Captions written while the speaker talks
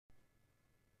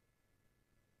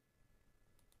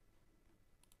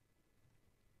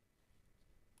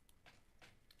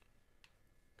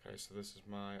Okay, so this is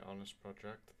my honest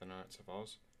project, The Knights of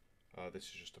Oz. This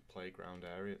is just a playground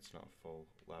area, it's not a full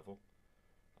level.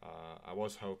 I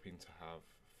was hoping to have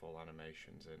full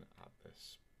animations in at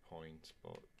this point,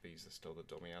 but these are still the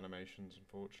dummy animations,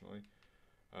 unfortunately.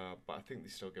 But I think they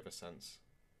still give a sense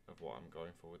of what I'm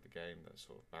going for with the game, that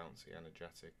sort of bouncy,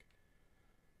 energetic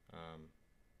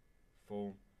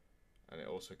form, and it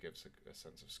also gives a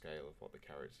sense of scale of what the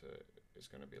character is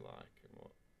going to be like and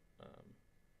what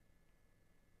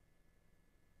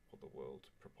the world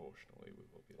proportionally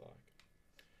will be like.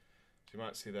 So you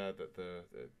might see there that the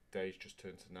day's just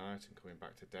turned to night and coming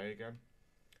back to day again.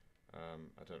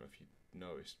 I don't know if you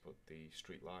noticed, but the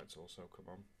street lights also come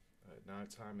on at night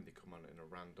time, and they come on in a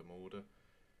random order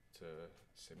to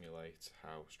simulate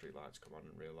how street lights come on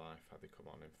in real life, how they come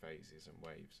on in phases and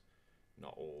waves,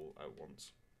 not all at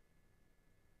once.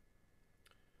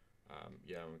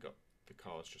 Yeah, and we've got the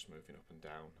cars just moving up and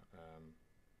down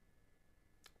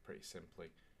pretty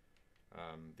simply.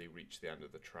 They reach the end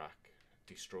of the track,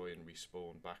 destroy and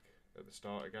respawn back at the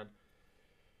start again,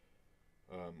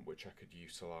 which I could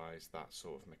utilise that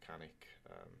sort of mechanic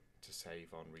to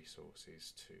save on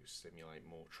resources to simulate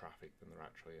more traffic than there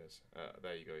actually is.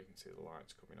 There you go, you can see the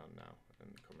lights coming on now and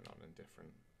coming on in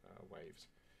different waves.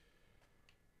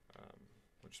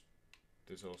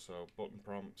 There's also button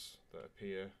prompts that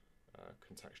appear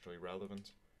contextually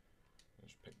relevant. I'll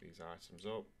just pick these items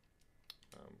up.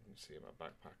 You can see in my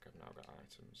backpack I've now got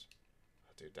items.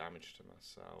 I do damage to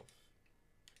myself.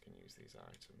 I can use these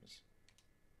items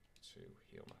to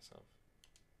heal myself.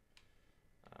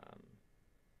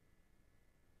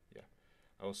 Yeah,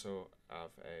 I also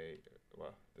have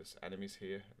there's enemies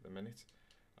here at the minute.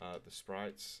 The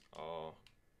sprites are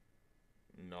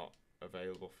not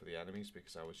available for the enemies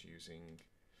because I was using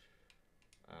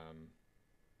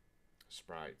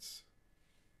sprites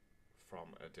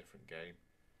from a different game.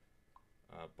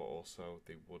 But also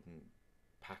they wouldn't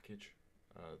package.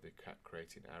 They kept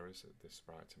creating errors at this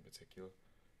sprite in particular,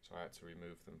 so I had to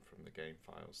remove them from the game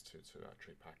files to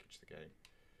actually package the game.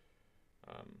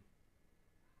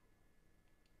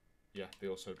 Yeah, they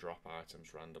also drop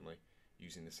items randomly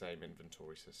using the same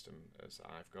inventory system as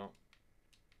I've got.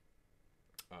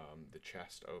 The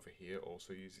chest over here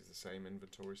also uses the same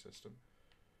inventory system,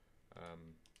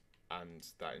 and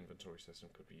that inventory system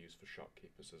could be used for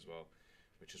shopkeepers as well,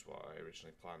 which is what I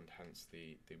originally planned, hence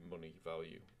the money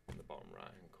value in the bottom right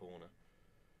hand corner.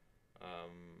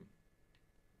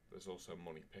 There's also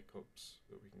money pickups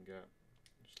that we can get,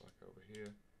 just like over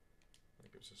here.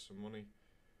 That gives us some money.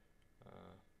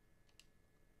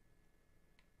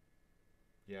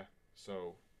 Yeah,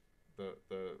 so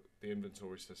the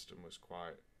inventory system was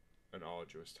quite an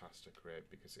arduous task to create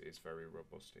because it is very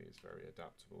robust, it is very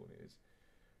adaptable, and it is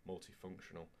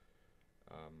multifunctional.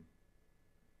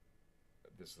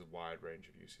 There's a wide range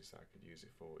of uses that I could use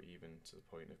it for, even to the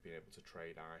point of being able to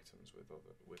trade items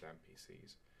with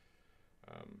NPCs.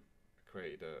 I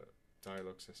created a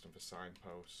dialogue system for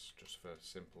signposts, just for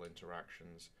simple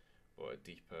interactions, but a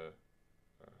deeper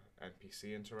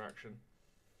NPC interaction.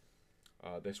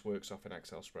 This works off an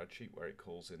Excel spreadsheet where it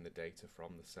calls in the data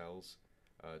from the cells,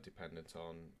 dependent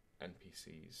on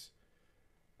NPCs,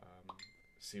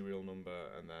 serial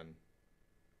number, and then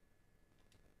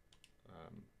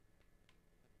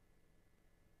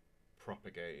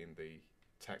propagating the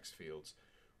text fields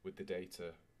with the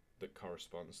data that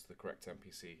corresponds to the correct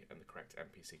NPC and the correct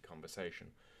NPC conversation.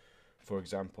 For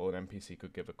example, an NPC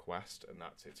could give a quest and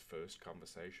that's its first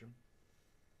conversation,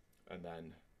 and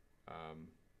then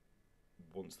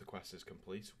once the quest is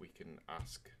complete, we can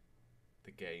ask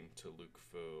the game to look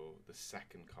for the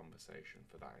second conversation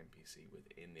for that NPC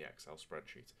within the Excel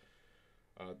spreadsheet.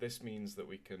 This means that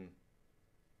we can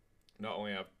not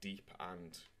only have deep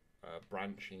and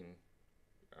branching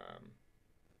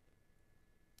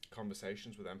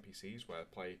conversations with NPCs where the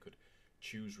player could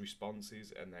choose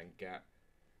responses and then get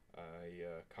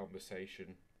a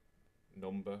conversation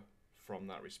number from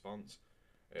that response.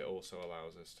 It also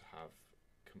allows us to have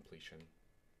completion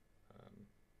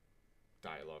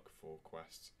dialogue for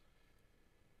quests.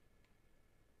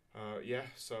 Yeah,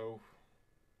 so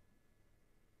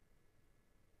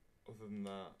other than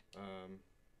that,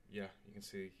 yeah, you can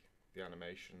see the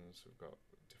animations. We've got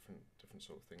different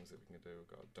sort of things that we can do. We've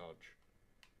got a dodge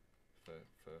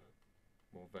for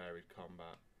more varied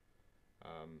combat.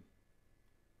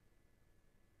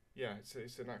 Yeah,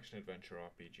 it's an action adventure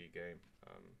RPG game.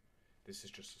 This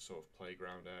is just a sort of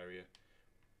playground area,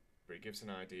 but it gives an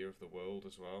idea of the world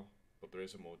as well. But there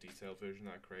is a more detailed version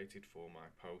that I created for my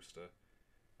poster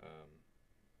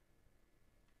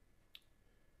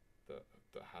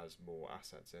that has more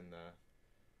assets in there.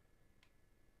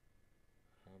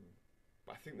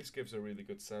 But I think this gives a really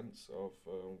good sense of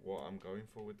what I'm going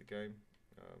for with the game,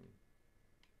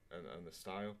 and the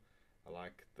style. I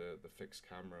like the fixed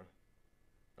camera,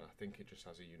 and I think it just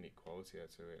has a unique quality to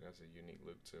it. It has a unique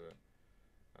look to it.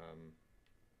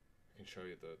 I can show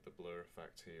you the blur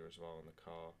effect here as well in the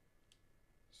car.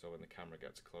 So when the camera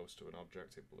gets close to an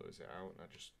object, it blurs it out, and I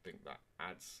just think that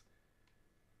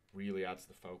really adds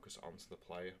the focus onto the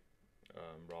player,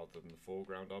 rather than the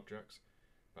foreground objects.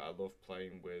 But I love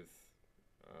playing with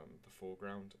the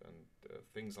foreground, and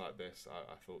things like this.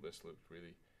 I thought this looked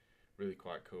really, really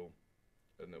quite cool,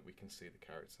 and that we can see the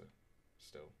character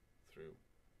still through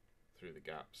the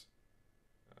gaps.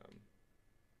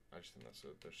 I just think that's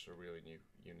a really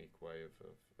unique way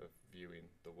of viewing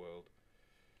the world.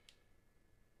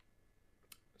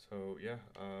 So yeah,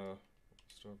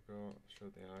 so I've got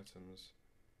showed the items.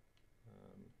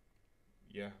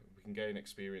 Yeah, we can gain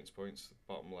experience points.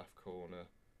 Bottom left corner,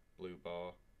 blue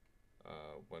bar.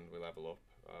 When we level up,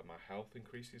 my health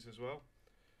increases as well.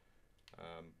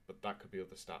 But that could be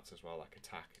other stats as well, like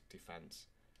attack, defense.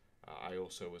 I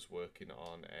also was working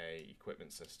on a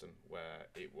equipment system where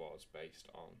it was based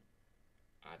on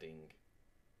adding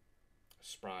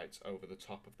sprites over the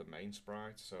top of the main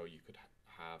sprite, so you could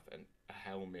have a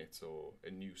helmet or a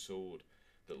new sword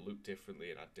that looked differently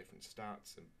and had different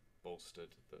stats, and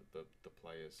bolstered the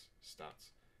player's stats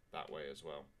that way as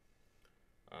well.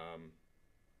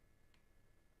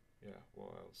 Yeah,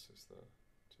 what else is there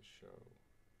to show?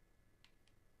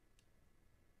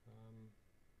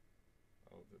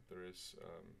 There is.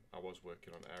 I was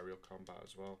working on aerial combat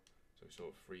as well, so he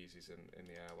sort of freezes in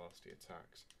the air whilst he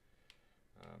attacks.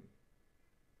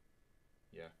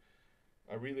 Yeah,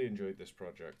 I really enjoyed this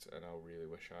project, and I really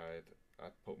wish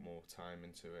I'd put more time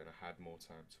into it, and I had more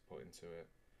time to put into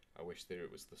it. I wish that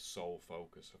it was the sole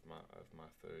focus of my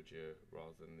third year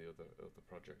rather than the other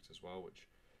projects as well, which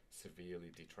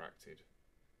severely detracted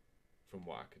from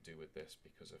what I could do with this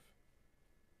because of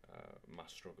my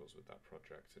struggles with that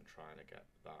project and trying to get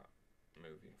that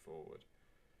moving forward.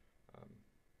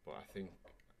 But I think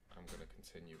I'm going to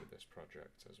continue with this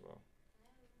project as well.